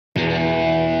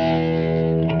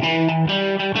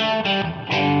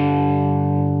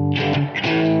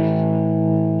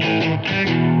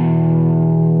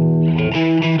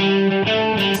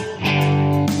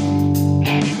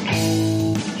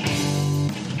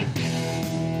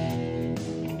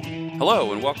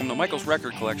Hello and welcome to Michael's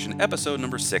Record Collection, episode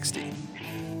number 60.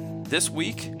 This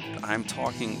week, I'm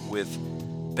talking with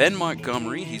Ben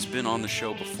Montgomery. He's been on the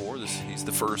show before. He's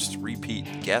the first repeat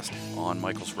guest on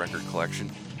Michael's Record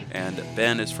Collection. And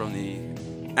Ben is from the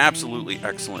absolutely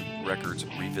excellent Records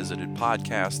Revisited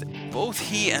podcast. Both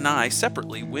he and I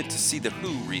separately went to see The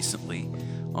Who recently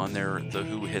on their The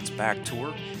Who Hits Back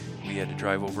tour. We had to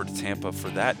drive over to Tampa for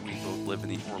that. We both live in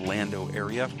the Orlando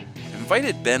area. I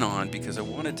invited Ben on because I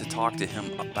wanted to talk to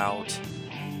him about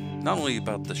not only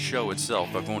about the show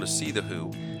itself, about going to see The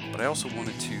Who, but I also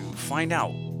wanted to find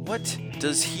out what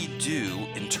does he do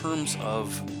in terms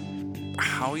of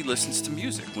how he listens to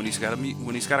music when he's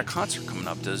got a concert coming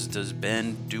up. Does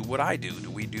Ben do what I do?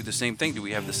 Do we do the same thing? Do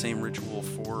we have the same ritual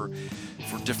for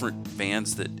different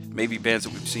bands that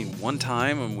we've seen one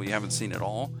time and we haven't seen at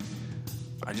all?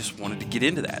 I just wanted to get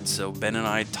into that. So Ben and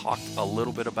I talked a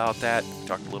little bit about that. We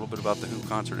talked a little bit about the Who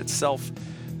concert itself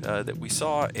that we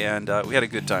saw, and we had a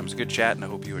good time. It was a good chat, and I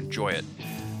hope you enjoy it.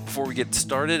 Before we get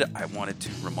started, I wanted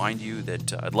to remind you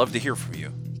that I'd love to hear from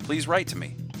you. Please write to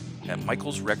me at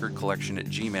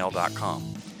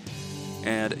michaelsrecordcollection@gmail.com.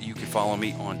 And you can follow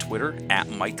me on Twitter at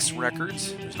Mike's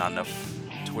Records. There's not enough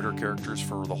Twitter characters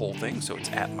for the whole thing, so it's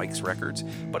at Mike's Records,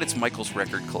 but it's Michael's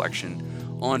Record Collection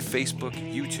on Facebook,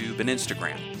 YouTube, and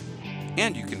Instagram.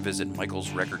 And you can visit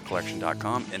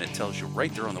michaelsrecordcollection.com, and it tells you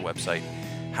right there on the website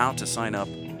how to sign up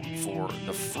for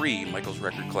the free Michael's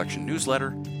Record Collection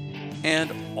newsletter.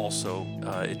 And also,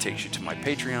 it takes you to my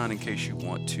Patreon in case you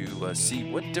want to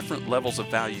see what different levels of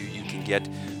value you can get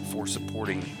for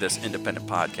supporting this independent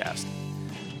podcast.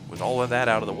 With all of that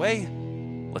out of the way,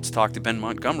 let's talk to Ben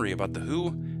Montgomery about The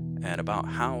Who and about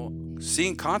how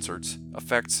seeing concerts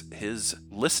affects his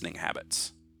listening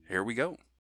habits. Here we go.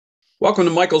 Welcome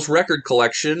to Michael's Record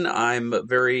Collection. I'm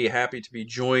very happy to be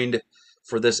joined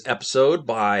for this episode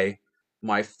by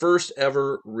my first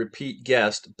ever repeat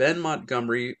guest. Ben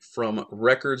Montgomery from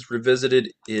Records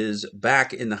Revisited is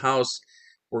back in the house.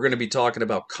 We're going to be talking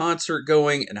about concert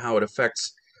going and how it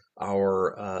affects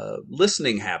our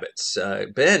listening habits.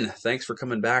 Ben, thanks for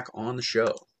coming back on the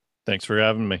show. Thanks for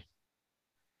having me.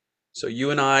 So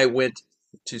you and I went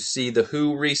to see The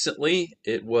Who recently.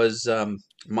 It was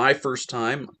my first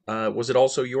time. Was it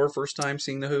also your first time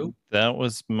seeing The Who? That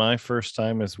was my first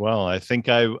time as well. I think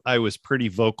I was pretty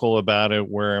vocal about it,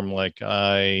 where I'm like,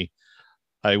 I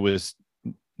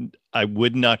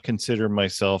would not consider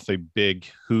myself a big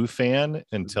Who fan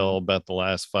until about the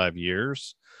last 5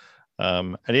 years.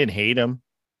 I didn't hate them.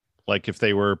 Like if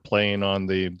they were playing on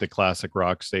the classic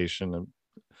rock station,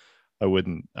 I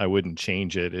wouldn't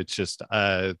change it. It's just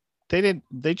they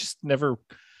just never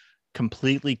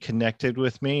completely connected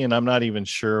with me, and I'm not even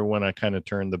sure when I kind of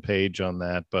turned the page on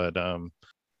that, but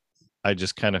I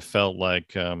just kind of felt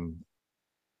like I'm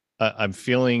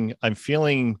feeling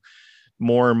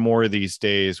more and more these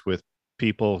days with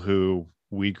people who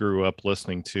we grew up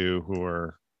listening to who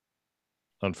are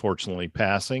unfortunately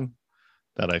passing,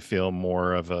 that I feel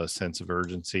more of a sense of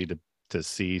urgency to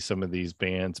see some of these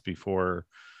bands before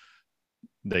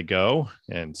they go.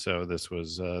 And so this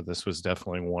was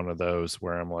definitely one of those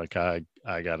where I'm like, I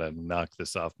gotta knock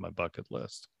this off my bucket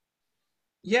list.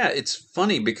 Yeah, it's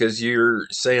funny because you're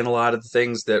saying a lot of the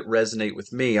things that resonate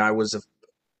with me. I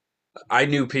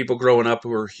knew people growing up who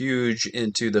were huge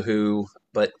into The Who,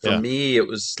 but for me it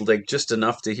was like just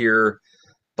enough to hear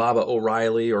Baba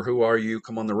O'Riley or Who Are You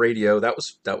come on the radio. That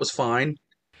was fine.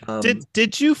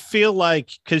 Did you feel like,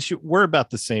 because we're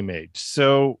about the same age,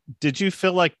 so did you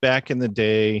feel like back in the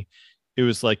day it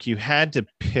was like you had to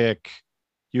pick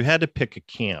a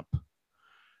camp?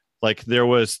 Like there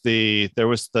was the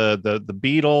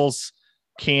Beatles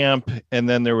camp, and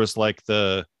then there was like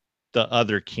the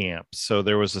other camp. So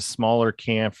there was a smaller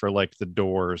camp for like the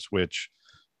Doors, which,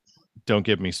 don't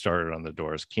get me started on the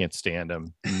Doors. Can't stand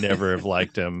them. Never have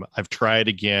liked them. I've tried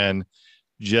again.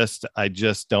 I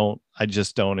just don't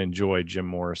enjoy Jim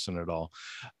Morrison at all.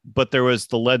 But there was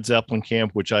the Led Zeppelin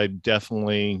camp, which I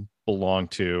definitely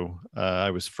belonged to. I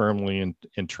was firmly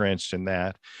entrenched in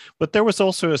that. But there was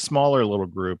also a smaller little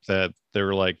group that they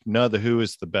were like, no, The Who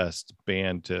is the best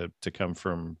band to come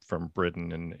from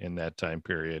Britain in that time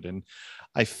period. And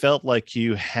I felt like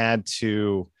you kind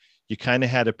of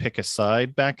had to pick a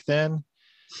side back then.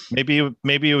 Maybe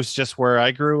it was just where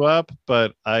I grew up,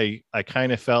 but I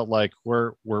kind of felt like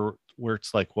where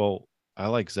it's like, well, I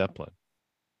like Zeppelin.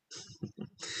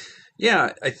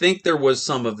 Yeah, I think there was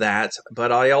some of that,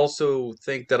 but I also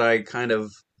think that I kind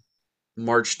of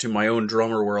marched to my own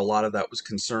drummer where a lot of that was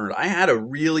concerned. I had a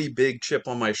really big chip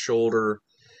on my shoulder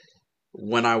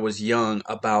when I was young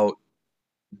about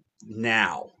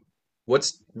now.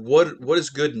 what is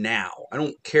good now? I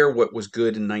don't care what was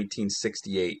good in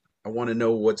 1968. I want to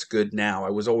know what's good now. I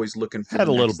was always looking for Had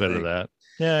the a little next bit of thing. that.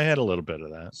 Yeah, I had a little bit of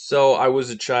that. So I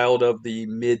was a child of the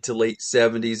mid to late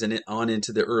 70s and on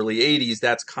into the early 80s.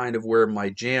 That's kind of where my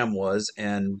jam was.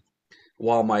 And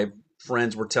while my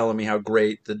friends were telling me how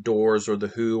great the Doors or the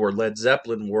Who or Led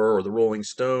Zeppelin were or the Rolling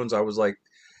Stones, I was like,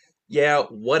 yeah,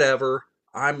 whatever.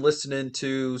 I'm listening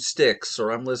to Styx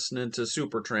or I'm listening to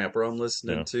Supertramp or I'm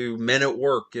listening Yeah. to Men at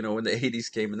Work, when the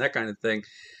 80s came and that kind of thing.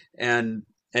 And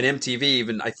and MTV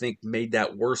even I think made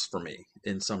that worse for me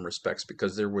in some respects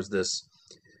because there was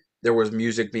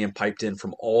music being piped in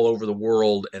from all over the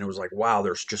world and it was like, wow,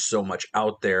 there's just so much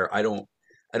out there.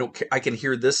 I can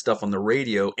hear this stuff on the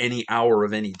radio any hour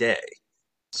of any day.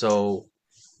 So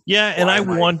Yeah, and why am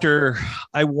I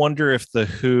I wonder if the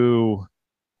Who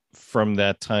from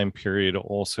that time period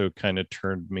also kind of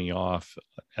turned me off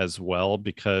as well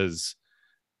because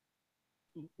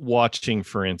watching,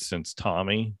 for instance,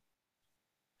 Tommy,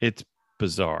 it's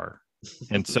bizarre.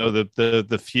 And so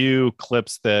the few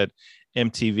clips that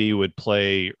MTV would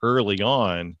play early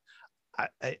on,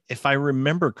 if I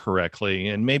remember correctly,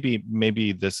 and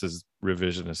maybe this is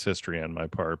revisionist history on my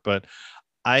part, but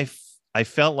I I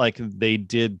felt like they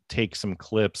did take some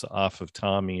clips off of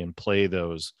Tommy and play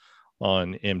those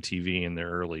on MTV in the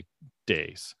early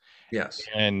days. yes.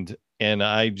 And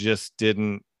I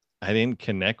didn't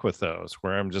connect with those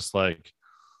where I'm just like,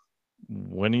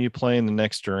 when are you playing the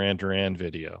next Duran Duran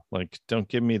video? Like, don't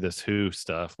give me this Who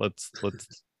stuff. Let's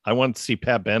I want to see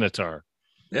Pat Benatar.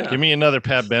 Yeah, Give me another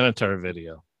Pat Benatar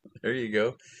video. there you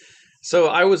go. So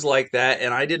I was like that,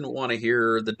 and I didn't want to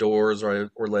hear the Doors or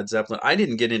Led Zeppelin. I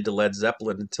didn't get into Led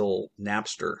Zeppelin until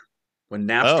Napster. When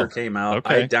Napster Oh, came out,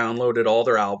 I okay. downloaded all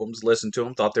their albums, listened to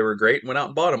them, thought they were great, and went out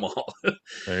and bought them all.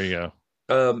 There you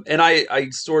go. And I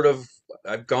sort of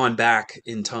I've gone back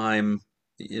in time,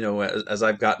 as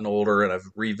I've gotten older, and I've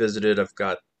revisited. I've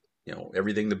got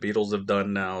everything the Beatles have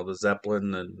done now, the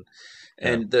Zeppelin, and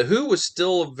Yeah. the Who was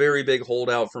still a very big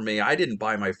holdout for me. I didn't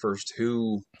buy my first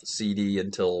Who CD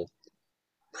until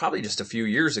probably just a few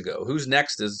years ago. Who's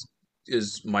Next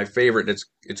is my favorite.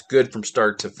 It's good from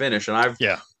start to finish, and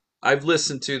Yeah. I've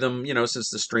listened to them,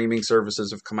 since the streaming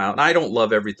services have come out. And I don't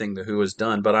love everything the Who has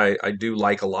done, but I do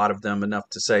like a lot of them enough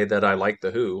to say that I like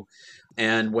the Who.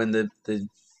 And when the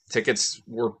tickets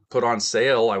were put on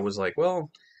sale, I was like, well,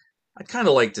 I'd kind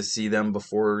of like to see them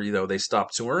before they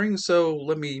stop touring. So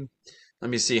let me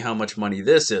see how much money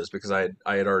this is because I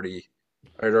had already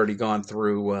gone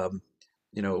through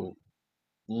you know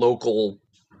local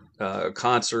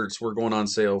concerts were going on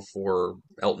sale for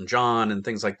Elton John and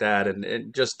things like that,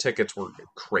 and just tickets were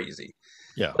crazy.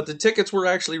 Yeah. But the tickets were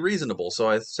actually reasonable, so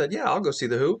I said, "Yeah, I'll go see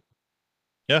the Who."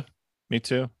 Yeah. Me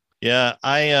too. Yeah.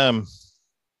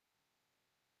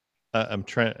 I'm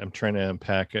trying to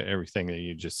unpack everything that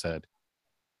you just said.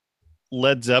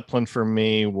 Led Zeppelin for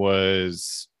me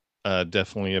was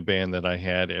definitely a band that I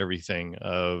had everything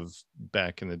of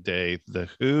back in the day. The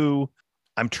Who,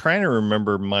 I'm trying to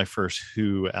remember my first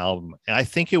Who album. I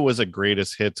think it was a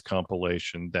greatest hits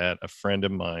compilation that a friend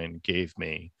of mine gave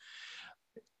me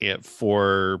it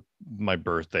for my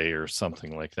birthday or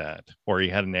something like that, or he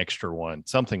had an extra one,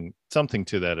 something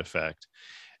to that effect.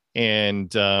 And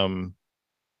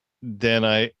then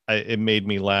I it made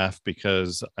me laugh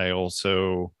because I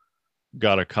also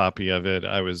got a copy of it.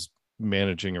 I was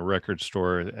managing a record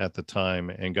store at the time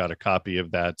and got a copy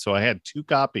of that. So I had two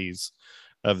copies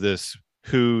of this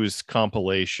Who's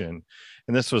compilation.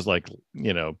 And this was like,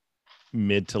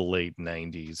 mid to late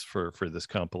 90s for this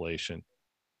compilation.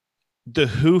 The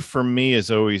Who for me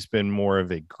has always been more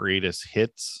of a greatest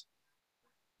hits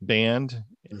band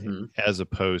Hmm. as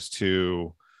opposed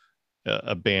to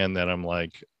a band that I'm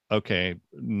like, okay,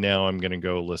 now I'm going to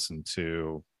go listen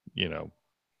to, you know,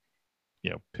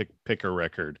 pick a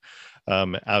record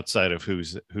outside of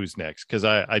who's next, because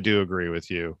I do agree with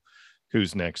you.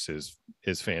 Who's next is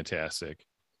fantastic.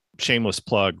 Shameless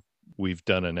plug, we've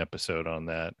done an episode on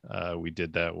that. We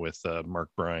did that with Mark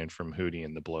Bryan from Hootie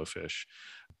and the Blowfish,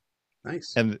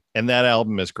 Nice. and that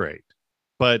album is great.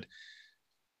 But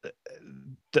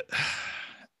the,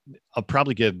 I'll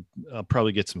probably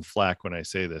get some flack when I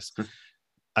say this.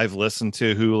 I've listened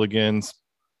to Hooligans.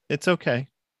 It's okay.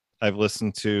 I've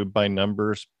listened to By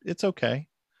Numbers. It's okay.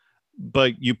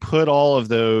 But you put all of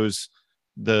those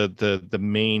the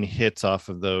main hits off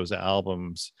of those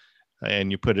albums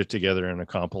and you put it together in a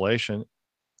compilation.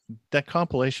 That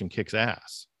compilation kicks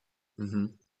ass. Hmm.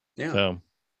 Yeah, So,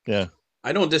 yeah.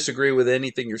 I don't disagree with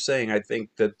anything you're saying. I think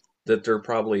that there are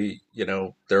probably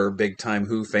there are big time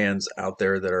Who fans out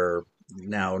there that are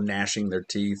now gnashing their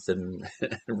teeth and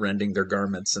rending their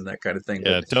garments and that kind of thing.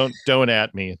 Yeah, But don't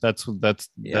at me. That's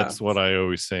yeah, what I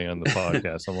always say on the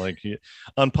podcast. I'm like,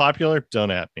 unpopular,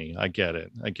 don't at me. I get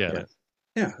it. I get yeah, it.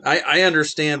 yeah. I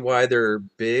understand why they're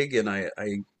big, and I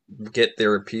get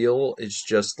their appeal. It's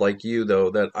just like you though,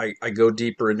 that I go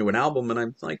deeper into an album and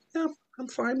I'm like, yeah, I'm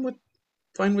fine with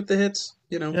the hits.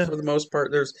 Yeah. For the most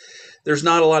part, there's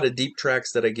not a lot of deep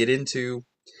tracks that I get into,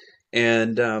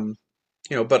 and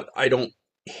but I don't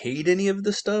hate any of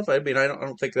the stuff. I mean, I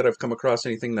don't think that I've come across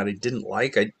anything that I didn't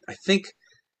like. I think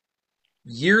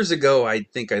years ago, I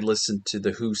think I listened to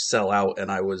the Who Sell Out,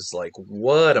 and I was like,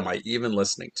 what am I even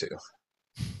listening to?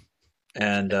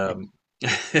 And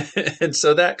and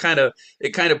so that kind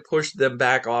of pushed them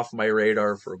back off my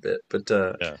radar for a bit. But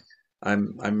Yeah.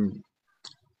 I'm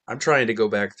I'm trying to go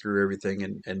back through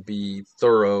everything and be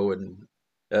thorough. And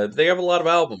they have a lot of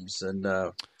albums, and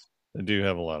They do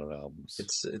have a lot of albums.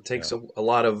 it takes Yeah. a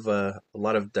lot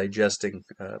of digesting.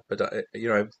 But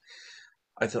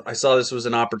I saw this was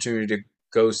an opportunity to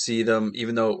go see them,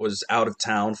 even though it was out of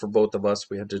town for both of us.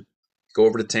 We had to go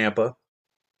over to Tampa,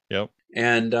 Yep.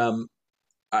 and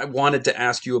I wanted to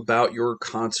ask you about your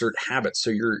concert habits.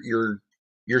 So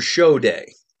your show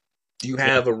day. Do you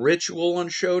have a ritual on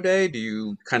show day? Do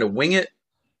you kind of wing it?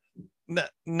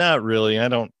 Not really. I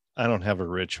don't have a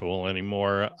ritual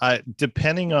anymore. I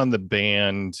depending on the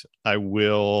band, I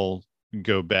will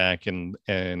go back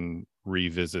and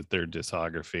revisit their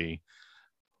discography.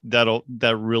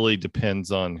 That really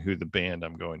depends on who the band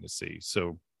I'm going to see.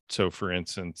 So for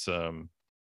instance,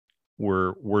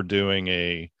 we're doing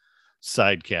a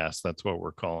sidecast. That's what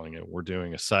we're calling it. We're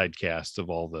doing a sidecast of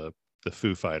all the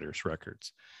Foo Fighters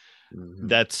records. Mm-hmm.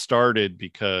 That started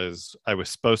because I was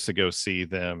supposed to go see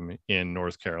them in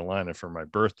North Carolina for my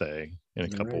birthday in a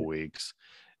couple weeks.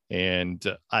 And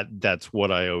that's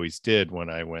what I always did when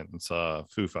I went and saw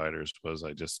Foo Fighters, was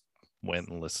I just went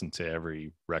and listened to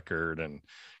every record and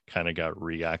kind of got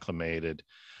reacclimated.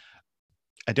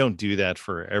 I don't do that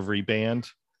for every band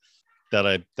that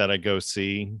I go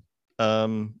see. I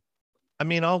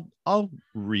mean, I'll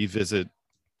revisit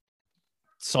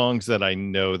songs that I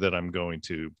know that I'm going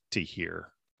to hear.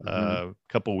 A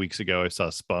couple weeks ago, I saw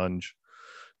Sponge.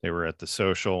 They were at the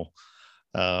Social.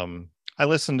 I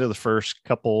listened to the first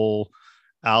couple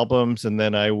albums, and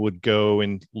then I would go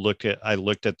and looked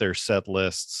at their set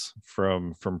lists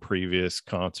from previous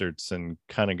concerts and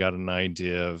kind of got an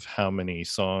idea of how many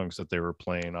songs that they were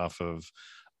playing off of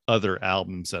other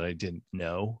albums that I didn't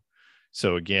know.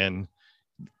 So again,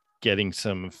 getting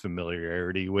some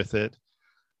familiarity with it.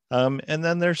 And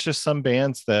then there's just some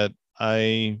bands that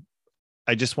I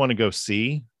just want to go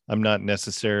see. I'm not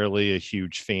necessarily a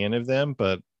huge fan of them,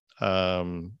 but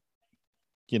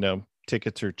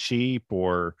tickets are cheap,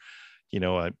 or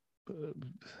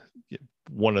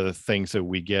one of the things that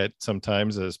we get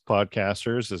sometimes as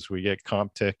podcasters is we get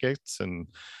comp tickets, and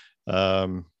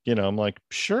I'm like,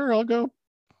 sure, I'll go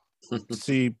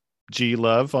see G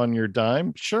Love on your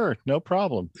dime. Sure, no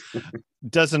problem.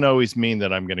 Doesn't always mean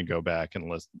that I'm going to go back and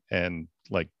listen and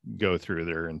like go through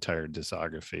their entire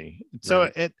discography. So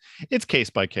it's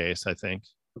case by case, I think.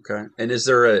 Okay. And is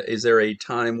there a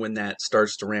time when that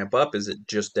starts to ramp up? Is it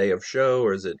just day of show,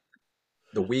 or is it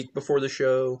the week before the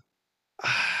show?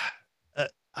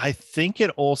 I think it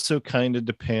also kind of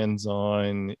depends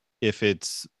on if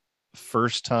it's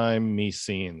first time me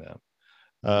seeing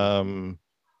them.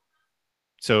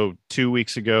 So 2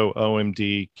 weeks ago,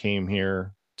 OMD came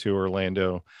here to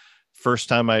Orlando. First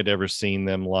time I'd ever seen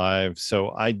them live. So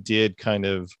I did kind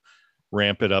of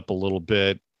ramp it up a little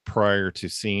bit prior to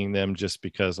seeing them, just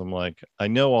because I'm like, I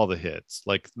know all the hits,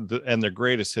 and their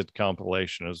greatest hit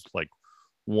compilation is like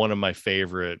one of my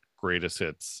favorite greatest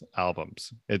hits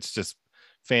albums. It's just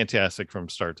fantastic from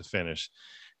start to finish.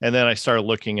 And then I started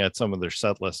looking at some of their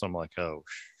set lists. I'm like, oh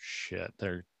shit,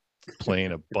 they're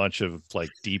playing a bunch of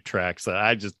like deep tracks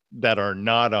that are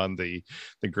not on the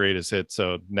greatest hits.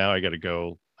 So now I got to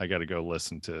go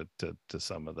listen to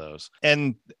some of those.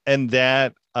 And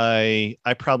that I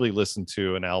probably listened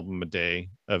to an album a day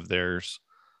of theirs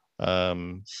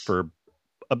for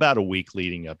about a week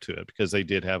leading up to it, because they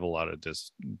did have a lot of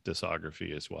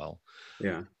discography as well.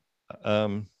 Yeah.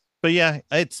 But yeah,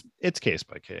 it's case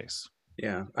by case.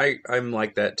 Yeah, I'm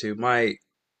like that too.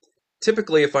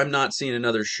 Typically, if I'm not seeing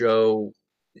another show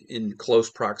in close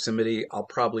proximity, I'll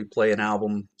probably play an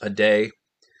album a day,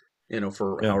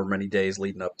 for however many days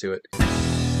leading up to it.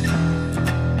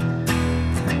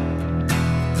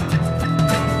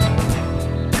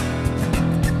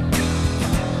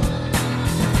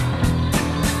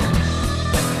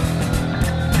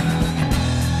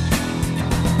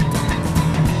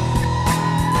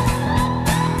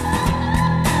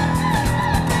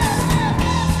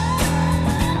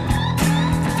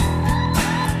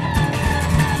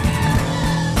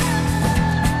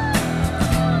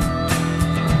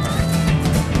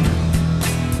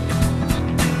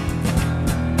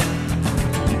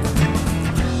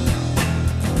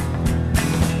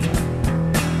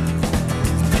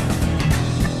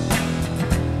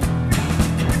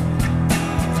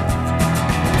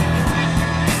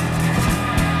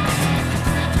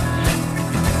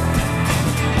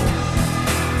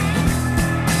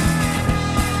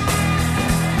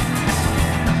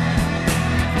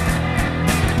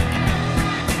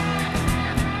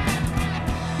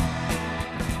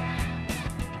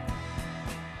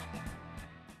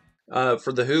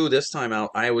 For the Who this time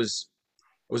out, I was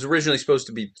originally supposed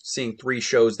to be seeing 3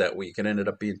 shows that week. It ended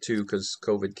up being 2 because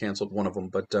COVID canceled one of them.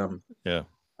 But Yeah.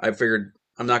 I figured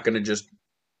I'm not going to just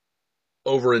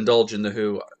overindulge in the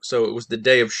Who. So it was the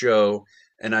day of show,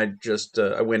 and I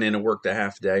went in and worked a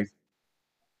half day,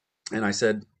 and I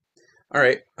said, "All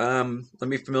right, let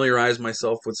me familiarize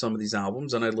myself with some of these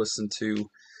albums." And I listened to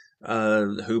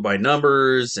Who by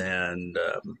Numbers and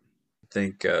I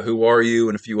think Who Are You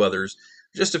and a few others,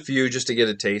 just a few, just to get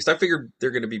a taste. I figured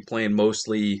they're going to be playing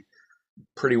mostly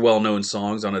pretty well known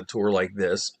songs on a tour like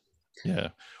this. Yeah.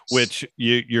 Which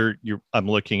you're I'm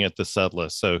looking at the set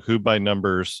list. So Who by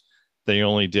Numbers, they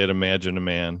only did Imagine a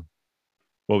Man.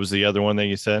 What was the other one that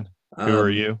you said? Who Are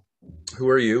You? Who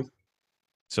Are You?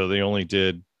 So they only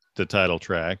did the title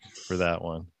track for that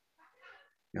one.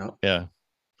 Yeah. Yeah.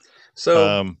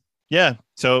 So yeah.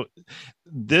 So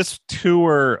this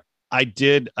tour, I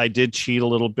did cheat a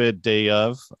little bit day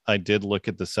of. I did look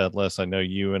at the set list. I know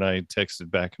you and I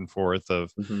texted back and forth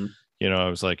of, mhm. I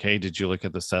was like, hey, did you look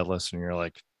at the set list? And you're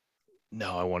like,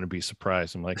 no, I want to be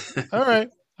surprised. I'm like, all right.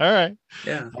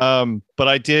 Yeah. But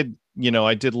I did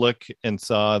look and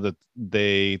saw that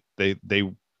they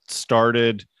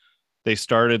started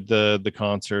the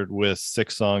concert with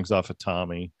 6 songs off of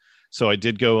Tommy. So I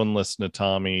did go and listen to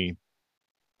Tommy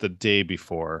the day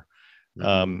before.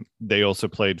 Mhm. They also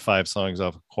played 5 songs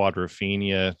off of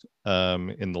Quadrophenia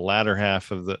in the latter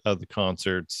half of the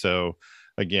concert. So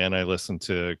again, I listened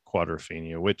to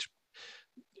Quadrophenia, which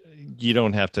you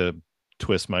don't have to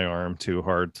twist my arm too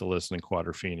hard to listen to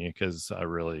Quadrophenia, because I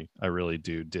really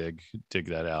do dig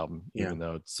that album, Yeah. even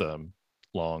though it's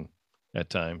long at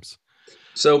times.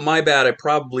 So my bad. I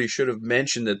probably should have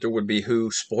mentioned that there would be Who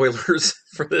spoilers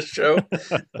for this show.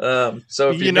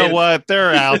 So if you know what,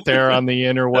 they're out there on the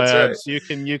interwebs. That's right. You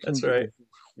can That's right.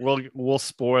 We'll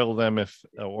spoil them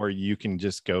or you can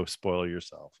just go spoil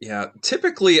yourself. Yeah.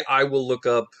 Typically, I will look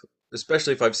up,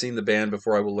 especially if I've seen the band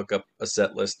before. I will look up a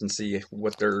set list and see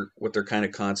what they're kind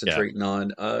of concentrating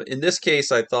on. In this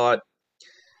case, I thought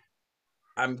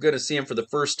I'm going to see them for the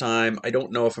first time. I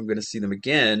don't know if I'm going to see them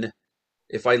again.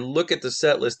 If I look at the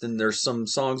set list and there's some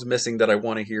songs missing that I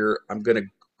want to hear,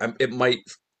 it might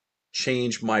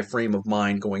change my frame of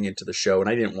mind going into the show, and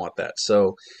I didn't want that.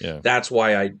 So that's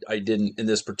why I didn't in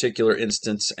this particular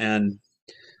instance. And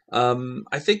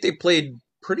I think they played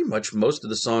pretty much most of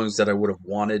the songs that I would have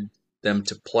wanted them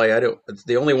to play.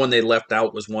 The only one they left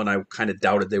out was one I kind of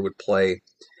doubted they would play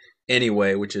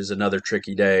anyway, which is Another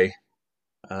Tricky Day.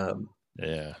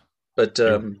 Yeah. But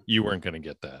you weren't going to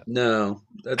get that. No,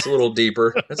 that's a little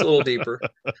deeper. That's a little deeper.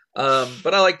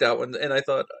 But I like that one, and I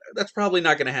thought that's probably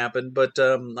not going to happen. But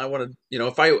I wanted,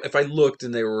 if I looked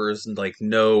and there was like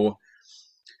no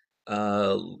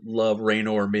Love Reign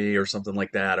Over Me or something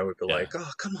like that, I would be like,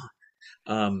 oh, come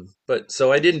on. But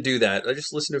so I didn't do that. I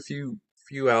just listened to a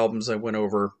few albums. I went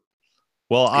over.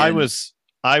 Well, I was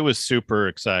super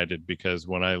excited because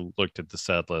when I looked at the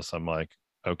set list, I'm like,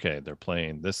 okay, they're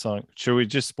playing this song. Should we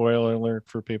just spoiler alert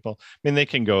for people? I mean, they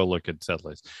can go look at set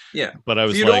list. Yeah. But I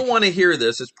was if you don't want to hear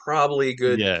this, it's probably a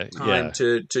good time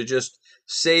to just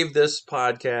save this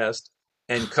podcast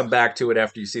and come back to it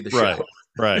after you see the show.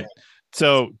 Right.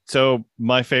 So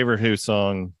my favorite Who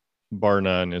song, bar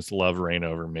none, is Love Reign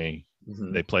Over Me.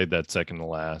 Mm-hmm. They played that second to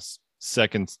last.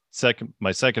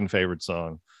 My second favorite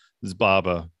song is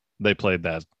Baba. They played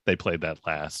that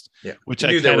last. Yeah. Which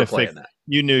I kind of think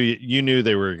you knew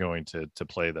they were going to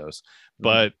play those. Mm-hmm.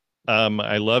 But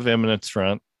I love Eminence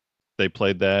Front. They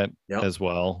played that as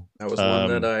well. That was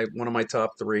one of my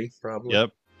top 3 probably.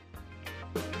 Yep.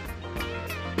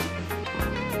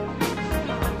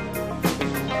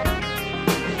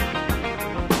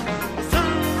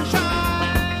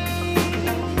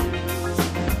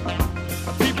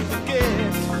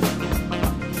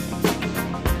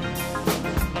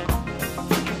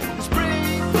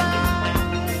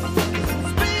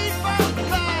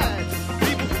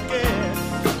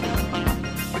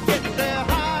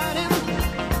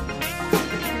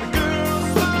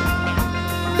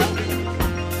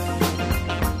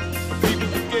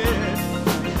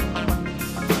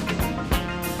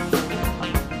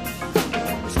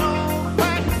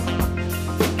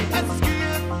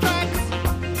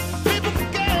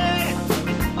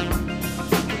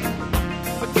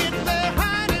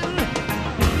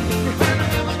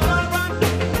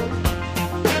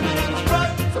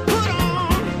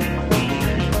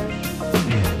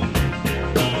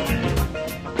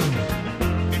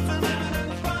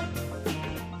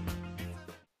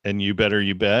 And You Better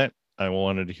You Bet. I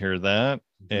wanted to hear that.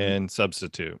 Mm-hmm. And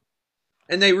Substitute.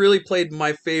 And they really played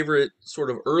my favorite sort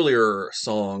of earlier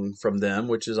song from them,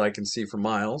 which is I Can See for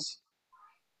Miles.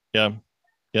 Yeah.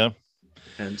 Yeah.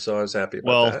 And so I was happy about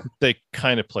Well, that. they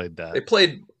kind of played that. They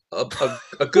played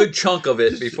a good chunk of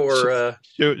it before.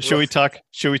 Should we talk?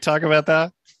 Should we talk about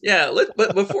that? Yeah,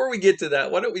 but before we get to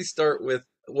that, why don't we start with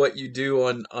what you do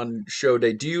on show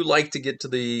day? Do you like to get to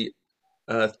the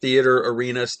theater,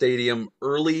 arena, stadium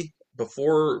early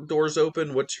before doors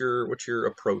open? What's your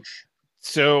approach?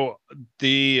 So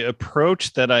the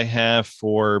approach that I have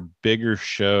for bigger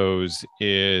shows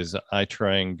is I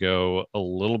try and go a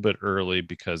little bit early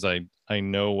because I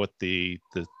know what the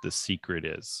secret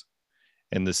is.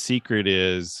 And the secret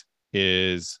is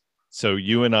so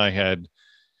you and I had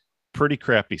pretty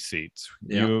crappy seats.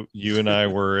 Yeah. You and I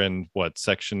were in what,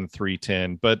 section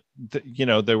 310, but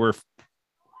they were,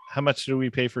 how much do we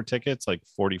pay for tickets? Like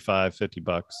 45,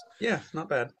 $50. Yeah, not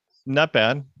bad. Not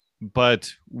bad,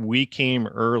 but we came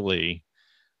early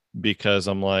because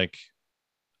I'm like,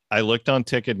 I looked on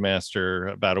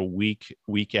Ticketmaster about a week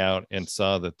out and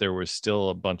saw that there was still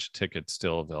a bunch of tickets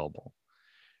still available.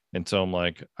 And so I'm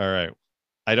like, all right,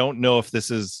 I don't know if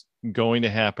this is going to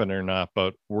happen or not,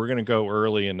 but we're going to go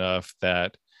early enough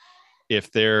that if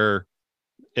they're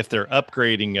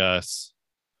upgrading us,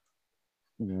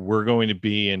 we're going to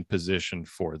be in position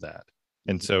for that.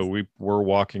 And so we're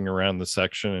walking around the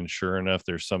section, and sure enough,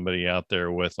 there's somebody out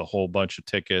there with a whole bunch of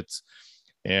tickets.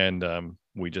 And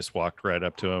we just walked right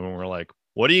up to him and we're like,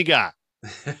 what do you got?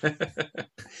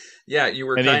 Yeah, you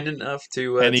were kind enough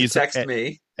to text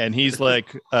me. And he's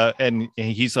like,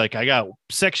 I got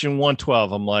section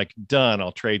 112. I'm like, done.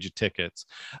 I'll trade you tickets.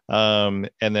 And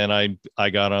then I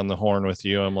got on the horn with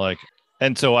you. I'm like,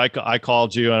 and so I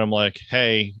called you and I'm like,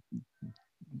 hey,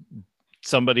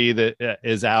 somebody that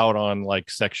is out on like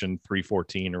section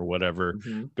 314 or whatever,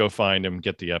 go find him,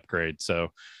 get the upgrade.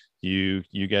 So you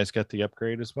guys got the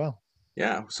upgrade as well.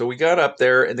 Yeah. So we got up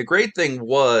there, and the great thing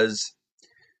was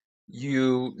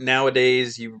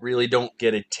nowadays you really don't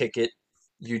get a ticket.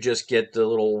 You just get the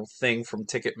little thing from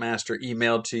Ticketmaster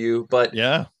emailed to you. But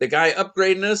yeah, the guy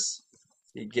upgrading us,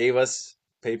 he gave us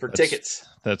paper tickets.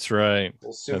 That's right.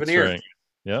 Little souvenir. That's right.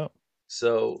 Yeah.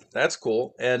 So that's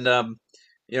cool. And I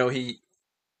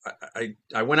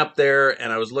went up there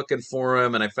and I was looking for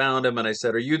him and I found him and I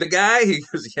said, "Are you the guy?" He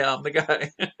goes, "Yeah, I'm the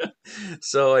guy."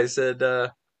 So I said,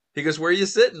 he goes, "Where are you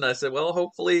sitting?" I said, "Well,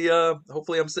 hopefully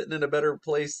I'm sitting in a better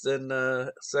place than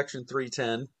section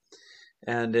 310."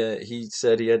 And he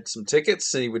said he had some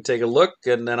tickets and he would take a look.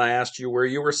 And then I asked you where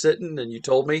you were sitting and you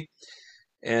told me.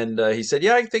 And he said,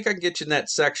 "Yeah, I think I can get you in that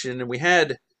section." And we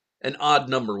had an odd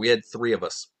number. We had three of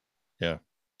us. Yeah.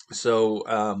 So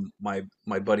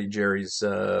my buddy Jerry's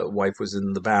wife was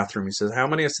in the bathroom. He says, "How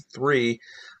many?" I said, "Three.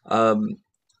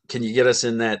 Can you get us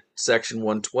in that section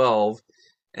 112?"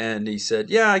 And he said,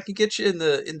 "Yeah, I can get you in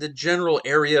the general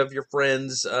area of your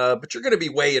friends, but you're going to be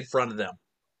way in front of them."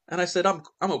 And I said, "I'm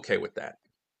okay with that."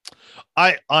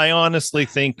 I honestly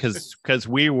think because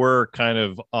we were kind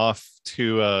of off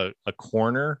to a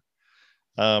corner.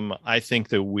 I think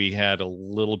that we had a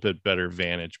little bit better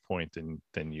vantage point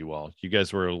than you all. You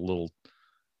guys were a little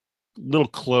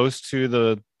close to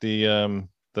the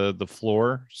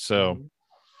floor. So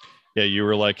yeah, you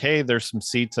were like, "Hey, there's some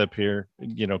seats up here,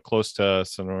 close to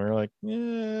us." And we're like,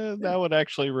 "Yeah, that would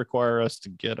actually require us to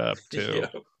get up too."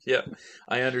 Yeah.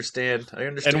 I understand.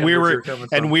 And we were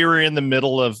in the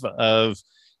middle of a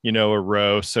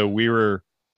row. So we were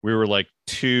like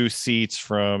two seats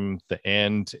from the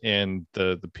end, and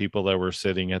the people that were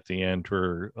sitting at the end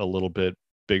were a little bit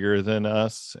bigger than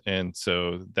us, and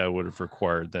so that would have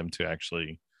required them to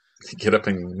actually get up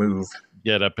and move.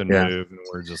 And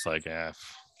we're just like,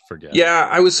 forget it.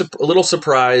 I was a little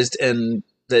surprised, and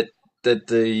that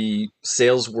the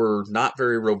sales were not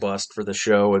very robust for the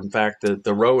show. In fact,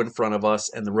 the row in front of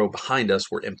us and the row behind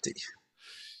us were empty.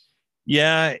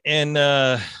 Yeah, and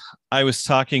I was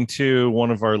talking to one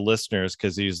of our listeners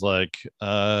because he's like,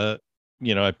 I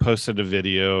posted a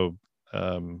video.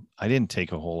 I didn't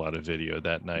take a whole lot of video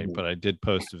that night, but I did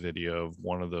post a video of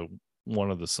one of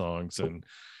the songs, and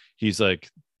he's like,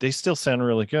 "They still sound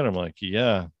really good." I'm like,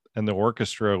 "Yeah," and the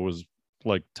orchestra was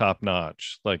like top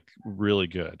notch, like really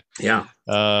good. Yeah.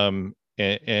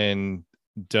 And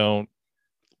don't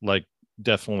like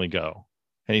definitely go.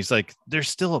 And he's like, "There's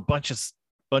still a bunch of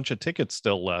tickets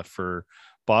still left for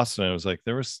Boston." I was like,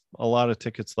 there was a lot of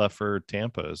tickets left for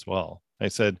Tampa as well. I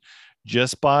said,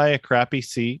 just buy a crappy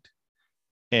seat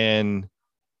and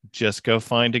just go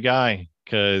find a guy,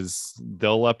 because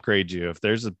they'll upgrade you. If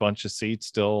there's a bunch of seats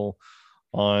still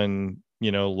on,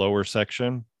 lower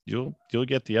section, you'll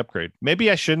get the upgrade. Maybe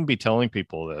I shouldn't be telling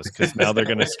people this, because now they're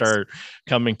going to start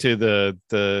coming to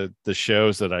the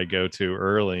shows that I go to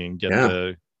early and get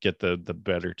get the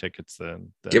better tickets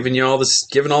than Giving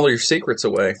all your secrets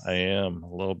away. I am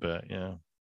a little bit, yeah.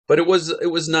 But it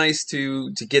was nice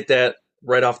to get that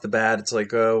right off the bat. It's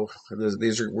like, oh,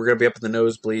 we're gonna be up in the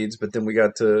nosebleeds, but then we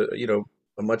got to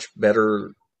a much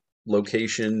better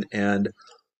location. And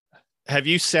have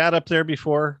you sat up there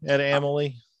before at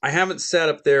Amalie? I haven't sat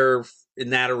up there in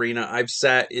that arena. I've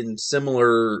sat in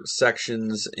similar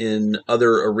sections in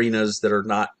other arenas that are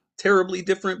not terribly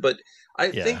different, but I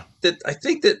think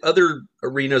that other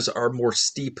arenas are more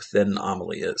steep than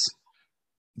Amalie is.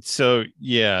 So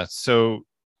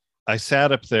I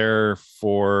sat up there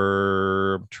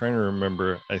for, I'm trying to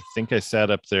remember, I think I sat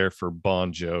up there for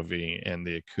Bon Jovi, and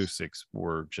the acoustics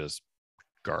were just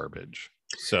garbage.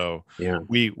 So yeah,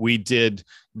 we did,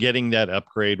 getting that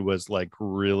upgrade was like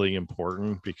really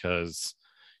important, because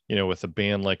with a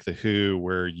band like the Who,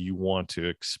 where you want to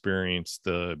experience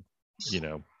the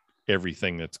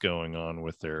everything that's going on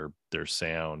with their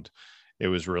sound, it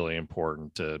was really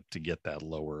important to get that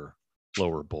lower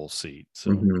bowl seat.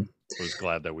 So I was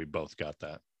glad that we both got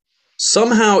that.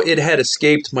 Somehow it had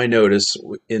escaped my notice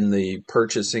in the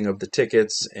purchasing of the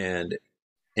tickets and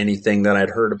anything that I'd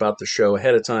heard about the show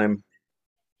ahead of time,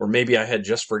 or maybe I had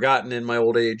just forgotten in my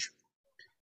old age.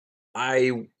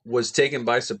 I was taken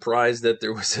by surprise that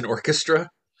there was an orchestra.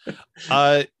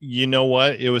 You know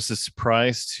what? It was a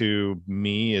surprise to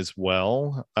me as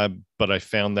well. But I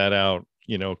found that out,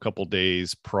 a couple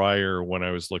days prior, when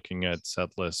I was looking at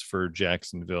set lists for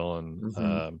Jacksonville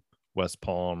and West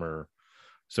Palm, or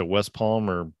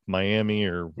Miami,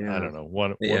 or I don't know.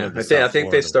 One of the I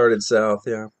think they started south.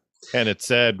 Yeah. And it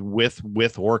said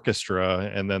with orchestra,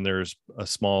 and then there's a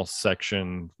small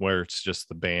section where it's just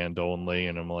the band only,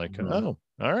 and I'm like, oh,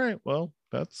 all right, well,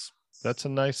 that's a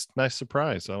nice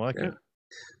surprise. I like it.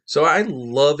 So I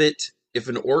love it. If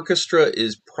an orchestra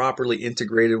is properly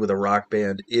integrated with a rock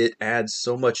band, it adds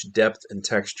so much depth and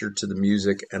texture to the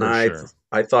music. And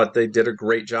I thought they did a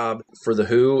great job for the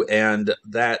Who, and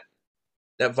that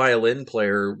violin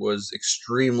player was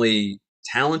extremely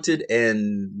talented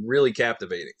and really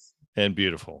captivating. And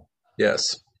beautiful.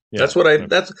 Yes. Yeah.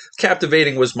 That's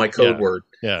captivating was my code word.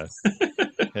 Yeah.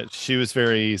 She was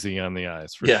very easy on the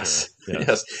eyes, for sure.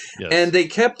 Yes. And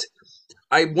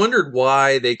I wondered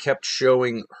why they kept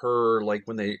showing her, like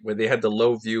when they had the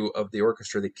low view of the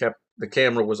orchestra, the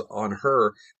camera was on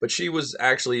her, but she was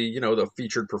actually, the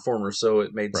featured performer, so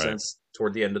it made sense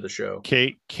toward the end of the show.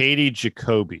 Katie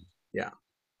Jacoby. Yeah.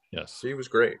 Yes. She was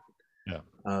great. Yeah.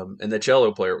 And the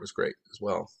cello player was great as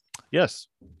well. Yes.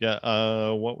 Yeah.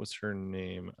 What was her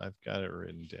name? I've got it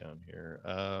written down here.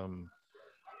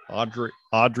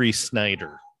 Audrey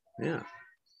Snyder. Yeah.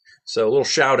 So a little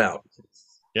shout out.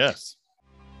 Yes.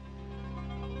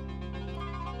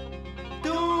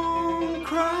 Don't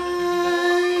cry.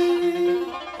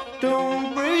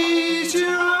 Don't raise your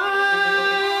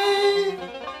eye.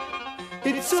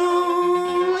 It's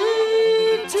only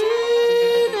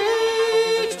teenage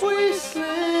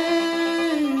wasteland.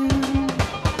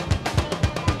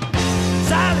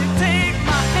 Sally, take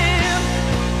my hand.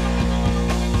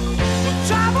 We'll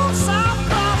travel south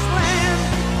cross land.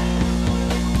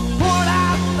 Put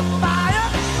out the fire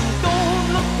and don't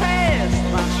look past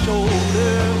my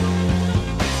shoulder.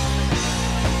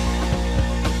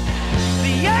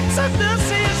 The Exodus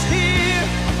is here.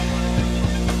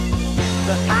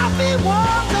 The happy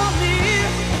ones are near.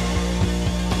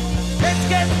 Let's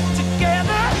get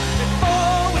together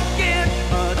before we get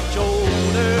much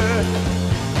older.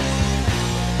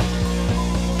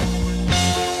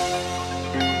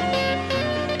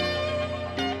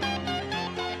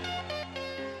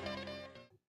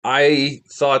 I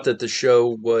thought that the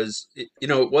show was, it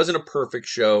wasn't a perfect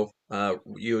show.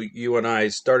 You and I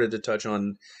started to touch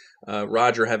on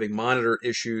Roger having monitor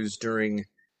issues during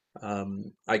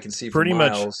I Can See for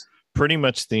Miles. Pretty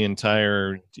much the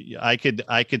entire, I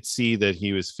could see that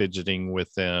he was fidgeting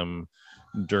with them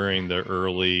during the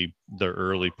early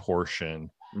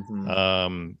portion.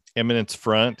 Eminence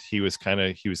Front, he was kind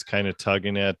of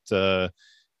tugging at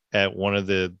one of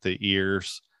the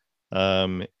ears.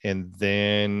 And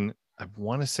then I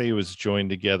want to say it was joined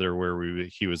together where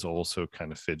he was also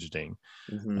kind of fidgeting.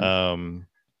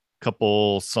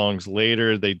 Couple songs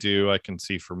later, they do I Can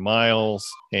See for Miles,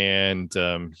 and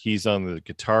he's on the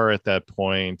guitar at that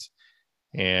point,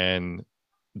 and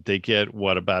they get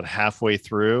about halfway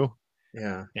through.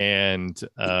 Yeah. And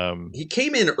he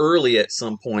came in early at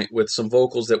some point with some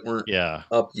vocals that weren't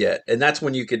up yet. And that's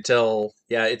when you could tell,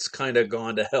 it's kind of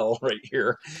gone to hell right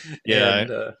here.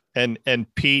 Yeah. And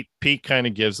Pete kind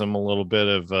of gives him a little bit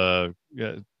of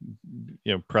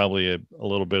probably a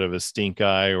little bit of a stink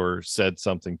eye, or said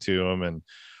something to him, and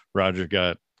Roger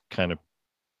got kind of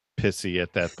pissy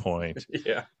at that point.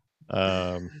 Yeah.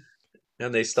 Um,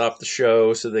 And they stopped the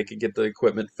show so they could get the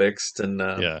equipment fixed. And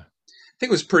I yeah. think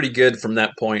it was pretty good from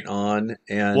that point on.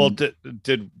 And Well,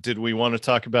 did we want to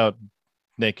talk about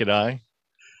Naked Eye?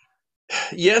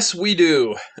 yes, we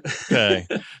do. Okay.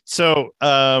 So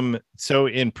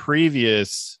in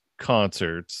previous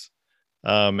concerts,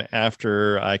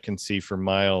 after I Can See for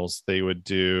Miles, they would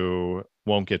do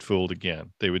Won't Get Fooled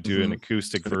Again. They would do an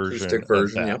acoustic version of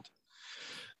that. Yep.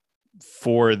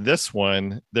 For this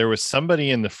one, there was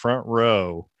somebody in the front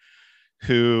row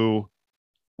who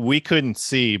we couldn't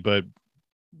see, but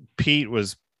Pete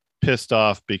was pissed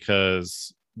off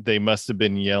because they must have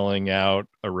been yelling out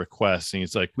a request, and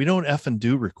he's like, "We don't effing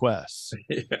do requests."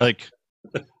 Yeah. Like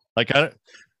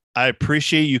I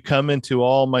appreciate you coming to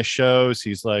all my shows.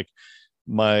 He's like,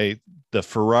 the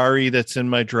Ferrari that's in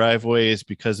my driveway is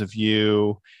because of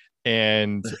you.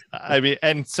 And I mean,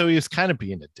 and so he was kind of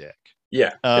being a dick.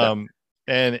 Yeah.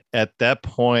 And at that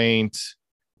point,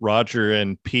 Roger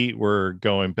and Pete were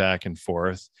going back and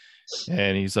forth,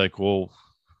 and he's like, "Well,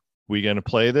 we gonna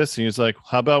play this?" And he's like,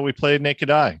 "How about we play Naked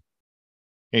Eye?"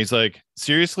 And he's like,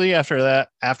 "Seriously? After that,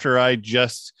 after I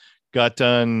just got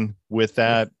done with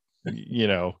that, you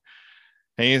know?"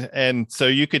 And so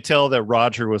you could tell that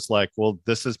Roger was like, "Well,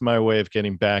 this is my way of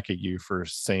getting back at you for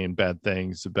saying bad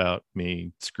things about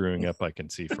me screwing up I Can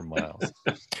See for Miles."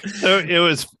 So it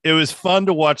was fun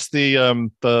to watch the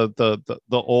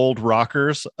old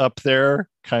rockers up there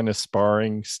kind of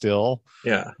sparring still.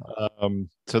 Yeah.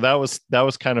 So that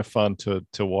was kind of fun to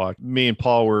watch. Me and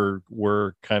Paul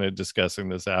were kind of discussing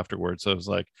this afterwards. So I was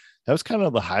like, that was kind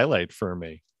of the highlight for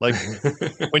me. Like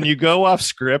when you go off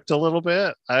script a little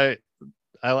bit, I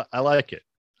like it.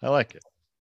 I like it.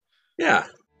 Yeah.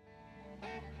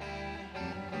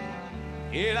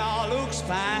 It all looks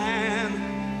fine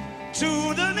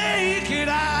to the naked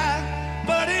eye,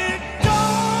 but it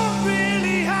don't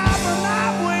really happen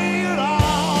that way at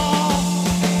all.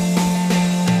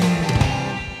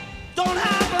 Don't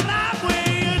happen that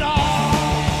way at all.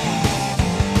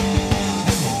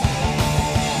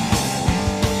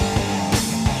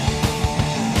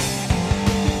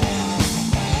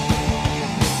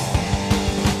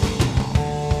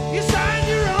 You sign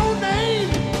your own name,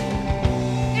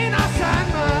 and I sign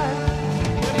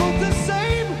mine. They're both the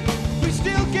same. We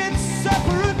still get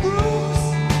separate rooms.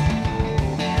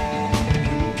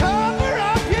 Cover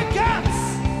up your guts,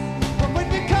 but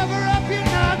when you cover up your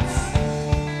nuts,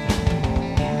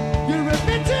 you're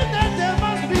admitting that there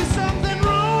must be something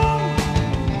wrong.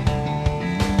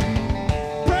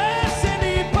 Press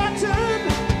any button,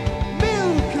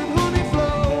 milk and honey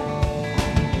flow.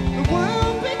 The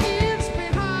world begins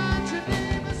behind your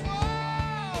neighbor's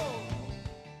wall.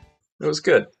 It was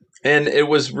good. And it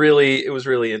was really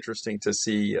interesting to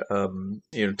see,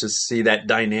 to see that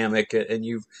dynamic. And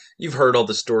you've heard all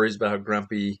the stories about how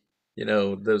grumpy,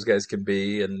 those guys can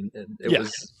be, and it Yeah.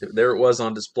 it was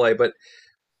on display. But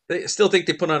I still think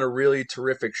they put on a really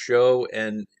terrific show.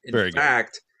 And in Very good.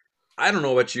 fact, I don't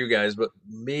know about you guys, but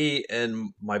me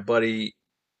and my buddy,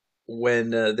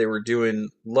 when they were doing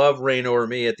 "Love Reign Over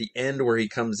Me" at the end, where he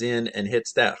comes in and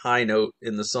hits that high note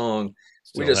in the song,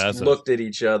 we Still just has it. looked at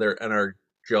each other and our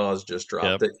jaws just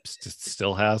dropped. Yep.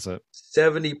 Still has it.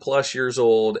 70 plus years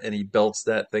old, and he belts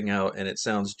that thing out, and it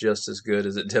sounds just as good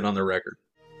as it did on the record.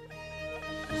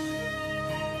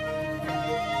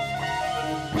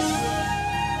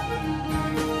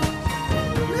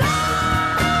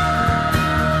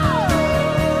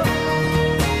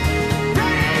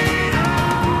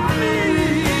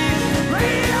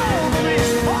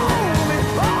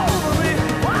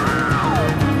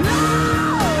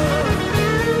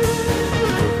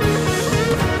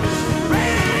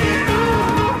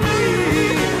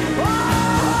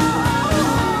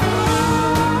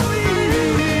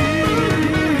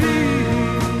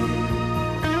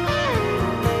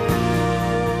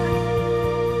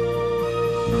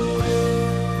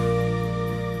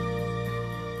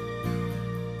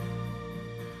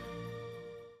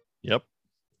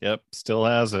 Yep, still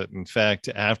has it. In fact,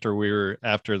 after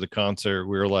the concert,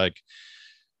 we were like,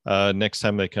 next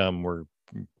time they come, we're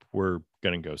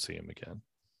gonna go see him again.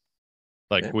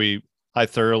 Like Yeah. I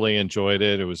thoroughly enjoyed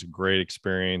it. It was a great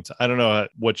experience. I don't know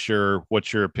what's your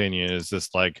opinion. Is this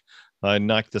like I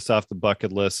knocked this off the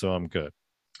bucket list, so I'm good?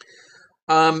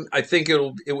 I think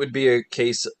it would be a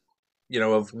case,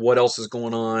 of what else is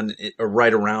going on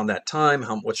right around that time.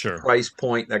 What's the Sure. price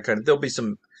point? That kind of. There'll be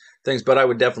some things, but I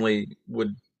would definitely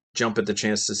would jump at the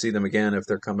chance to see them again if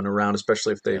they're coming around,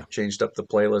 especially if they've changed up the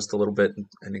playlist a little bit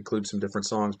and include some different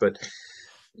songs. But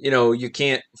you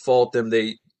can't fault them.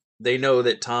 they know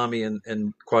that Tommy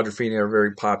and Quadrophenia are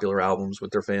very popular albums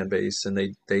with their fan base, and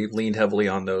they leaned heavily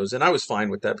on those, and I was fine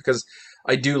with that because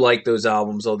I do like those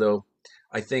albums. Although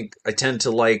I think I tend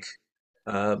to like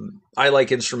I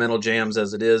like instrumental jams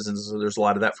as it is, and so there's a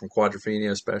lot of that from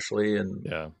Quadrophenia, especially, and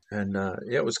Yeah.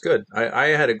 yeah, it was good. I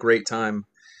had a great time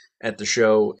at the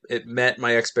show. It met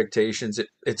my expectations.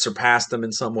 It surpassed them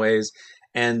in some ways,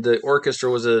 and the orchestra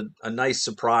was a nice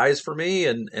surprise for me,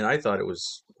 and I thought it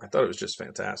was just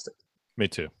fantastic. Me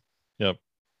too. Yep.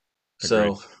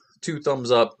 So Agreed. 2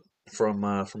 thumbs up from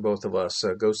both of us.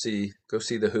 Go see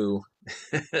the Who,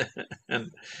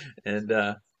 and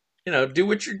do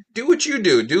what you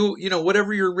do.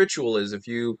 Whatever your ritual is. If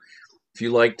you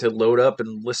like to load up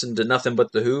and listen to nothing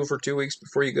but the Who for 2 weeks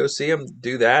before you go see them,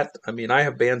 do that. I mean, I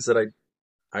have bands that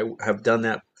I have done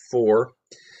that for.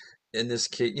 In this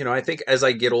case, I think as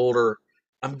I get older,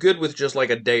 I'm good with just like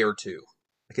a day or two,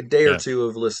 Yeah.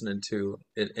 of listening to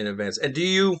in advance. And do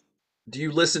you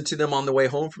listen to them on the way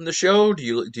home from the show? Do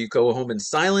you go home in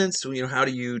silence? How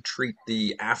do you treat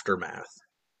the aftermath?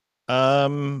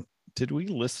 Did we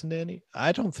listen to any?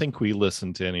 I don't think we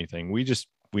listened to anything. We just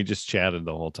chatted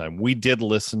the whole time. We did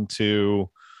listen to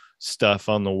stuff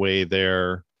on the way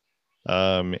there.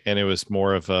 And it was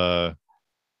more of a,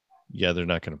 yeah, they're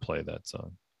not going to play that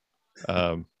song.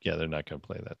 Yeah, they're not going to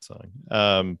play that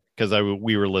song. Because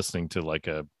we were listening to like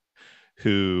a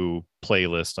Who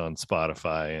playlist on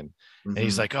Spotify, and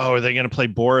he's like, "Oh, are they going to play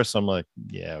Boris?" I'm like,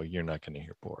 "Yeah, you're not going to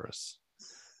hear Boris."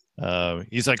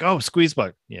 He's like, "Oh,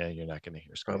 Squeezebox." Yeah, you're not going to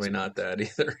hear Squeezebox. Probably not that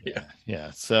either.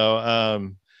 Yeah.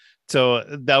 So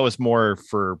that was more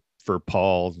for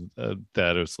Paul,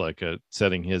 that it was like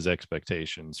setting his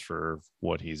expectations for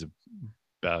what he's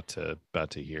about to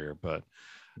hear. But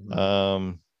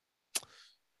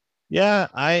yeah,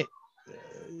 I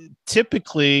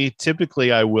typically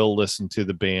I will listen to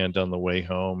the band on the way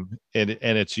home, and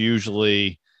it's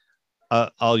usually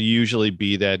I'll usually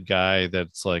be that guy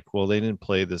that's like, well, they didn't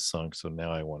play this song, so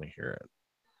now I want to hear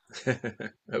it.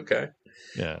 Okay.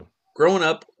 Yeah. Growing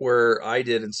up where I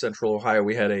did in Central Ohio,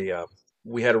 we had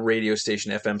a radio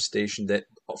station, FM station, that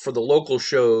for the local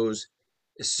shows,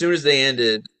 as soon as they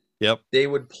ended, yep, they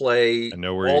would play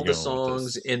all the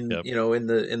songs in yep. in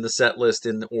the set list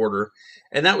in the order,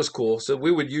 and that was cool. So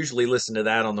we would usually listen to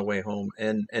that on the way home.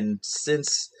 And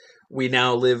since we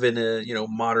now live in a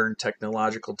modern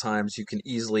technological times, you can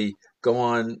easily go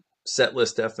on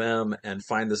Setlist FM and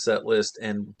find the set list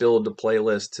and build a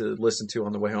playlist to listen to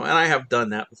on the way home. And I have done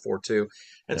that before too.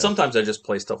 And sometimes I just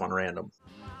play stuff on random.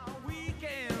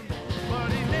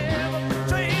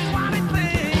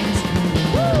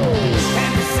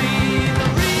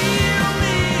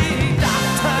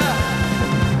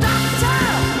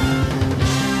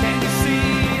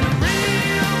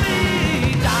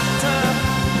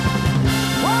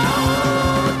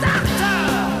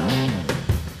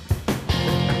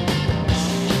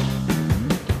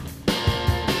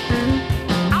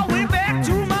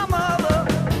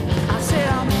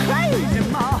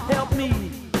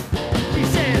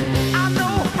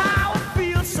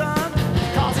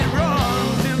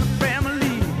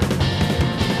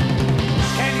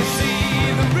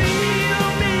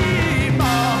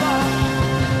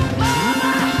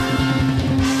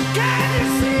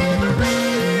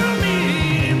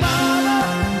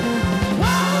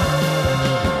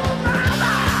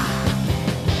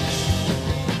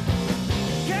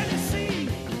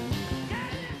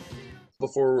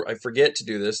 Before I forget to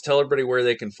do this, tell everybody where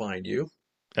they can find you.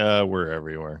 We're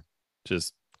everywhere.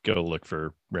 Just go look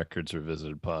for Records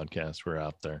Revisited podcast. We're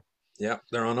out there. Yeah,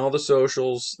 they're on all the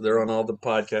socials. They're on all the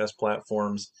podcast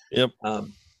platforms. Yep.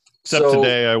 Except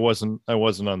today, I wasn't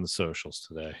on the socials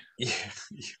today. Yeah,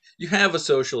 you have a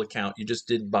social account. You just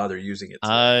didn't bother using it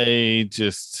today.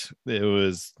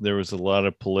 There was a lot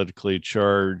of politically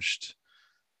charged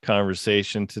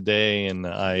conversation today, and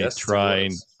I try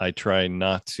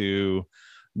not to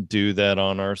do that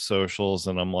on our socials,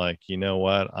 and I'm like, you know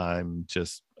what, I'm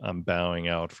bowing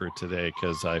out for today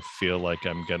because I feel like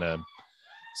I'm gonna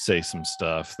say some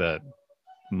stuff that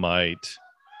might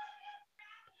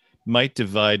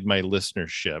divide my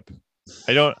listenership.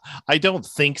 I don't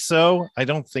think so. I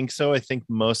think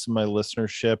most of my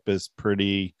listenership is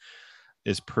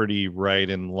pretty right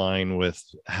in line with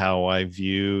how I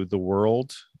view the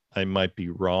world. I might be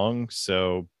wrong,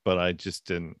 but I just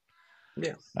didn't.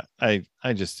 Yeah. I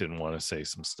just didn't want to say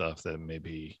some stuff that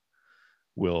maybe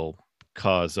will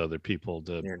cause other people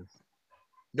to.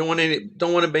 Don't want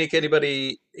to make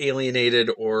anybody alienated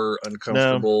or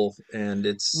uncomfortable. No. And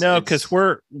because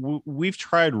we've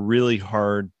tried really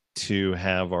hard to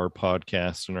have our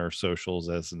podcast and our socials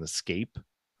as an escape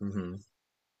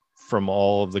from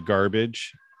all of the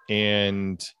garbage,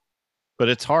 but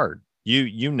it's hard.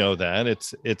 You know that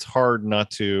it's hard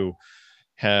not to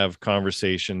have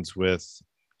conversations with,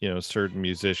 certain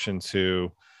musicians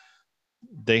who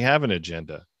they have an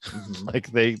agenda. Mhm.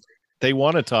 Like they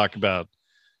want to talk about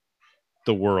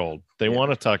the world. They Yeah.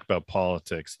 want to talk about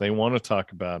politics. They want to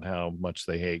talk about how much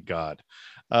they hate God,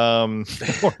 or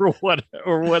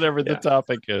whatever the Yeah.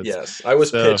 topic is. Yes, I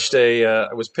was So-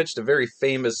 pitched a very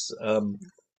famous,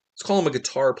 let's call him a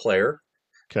guitar player,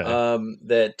 Okay.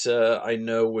 that I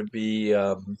know would be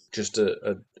just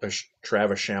a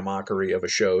Travis Shamockery of a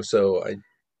show. So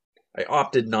I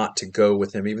opted not to go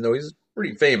with him, even though he's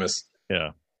pretty famous.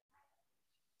 Yeah.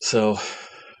 So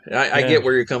I Yeah. get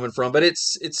where you're coming from, but it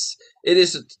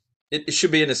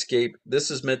should be an escape.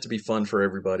 This is meant to be fun for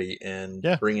everybody, and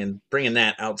Yeah. bringing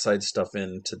that outside stuff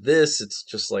into this, it's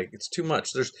just like it's too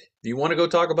much. If you want to go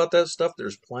talk about that stuff,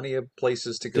 there's plenty of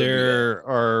places to go. do that. There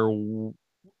are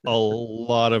a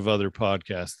lot of other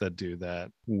podcasts that do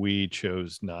that. We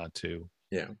chose not to.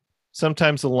 Yeah.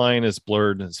 Sometimes the line is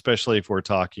blurred, especially if we're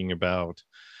talking about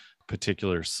a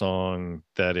particular song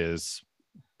that is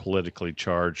politically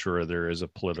charged, or there is a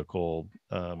political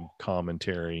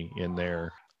commentary in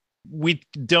there. We're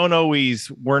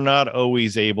not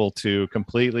always able to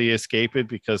completely escape it,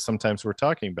 because sometimes we're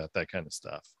talking about that kind of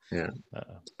stuff. Yeah.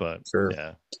 But Sure.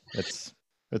 yeah, it's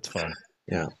fun.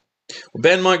 Yeah. Well,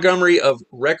 Ben Montgomery of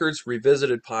Records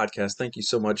Revisited podcast, thank you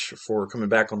so much for coming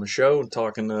back on the show and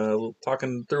talking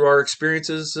through our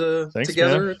experiences Thanks,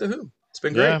 together man. at the Who. It's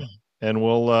been great. Yeah, and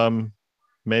we'll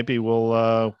maybe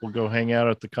we'll go hang out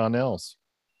at the Connells.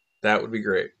 That would be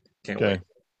great. Can't Okay.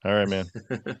 All right, man.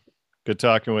 Good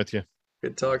talking with you. wait.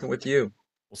 Good talking with you.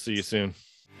 We'll see you soon.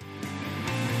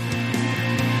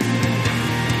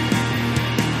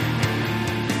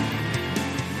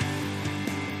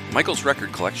 Michael's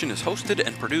Record Collection is hosted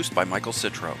and produced by Michael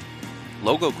Citro.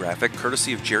 Logo graphic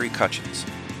courtesy of Jerry Cutchins.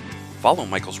 Follow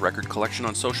Michael's Record Collection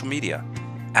on social media,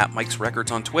 at Mike's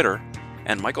Records on Twitter,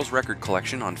 and Michael's Record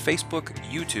Collection on Facebook,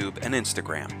 YouTube, and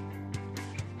Instagram.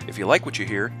 If you like what you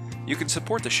hear, you can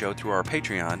support the show through our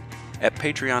Patreon at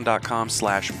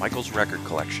patreon.com/Michael's Record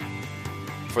Collection.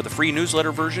 For the free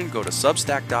newsletter version, go to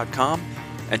substack.com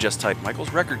and just type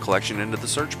Michael's Record Collection into the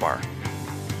search bar.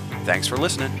 Thanks for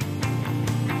listening.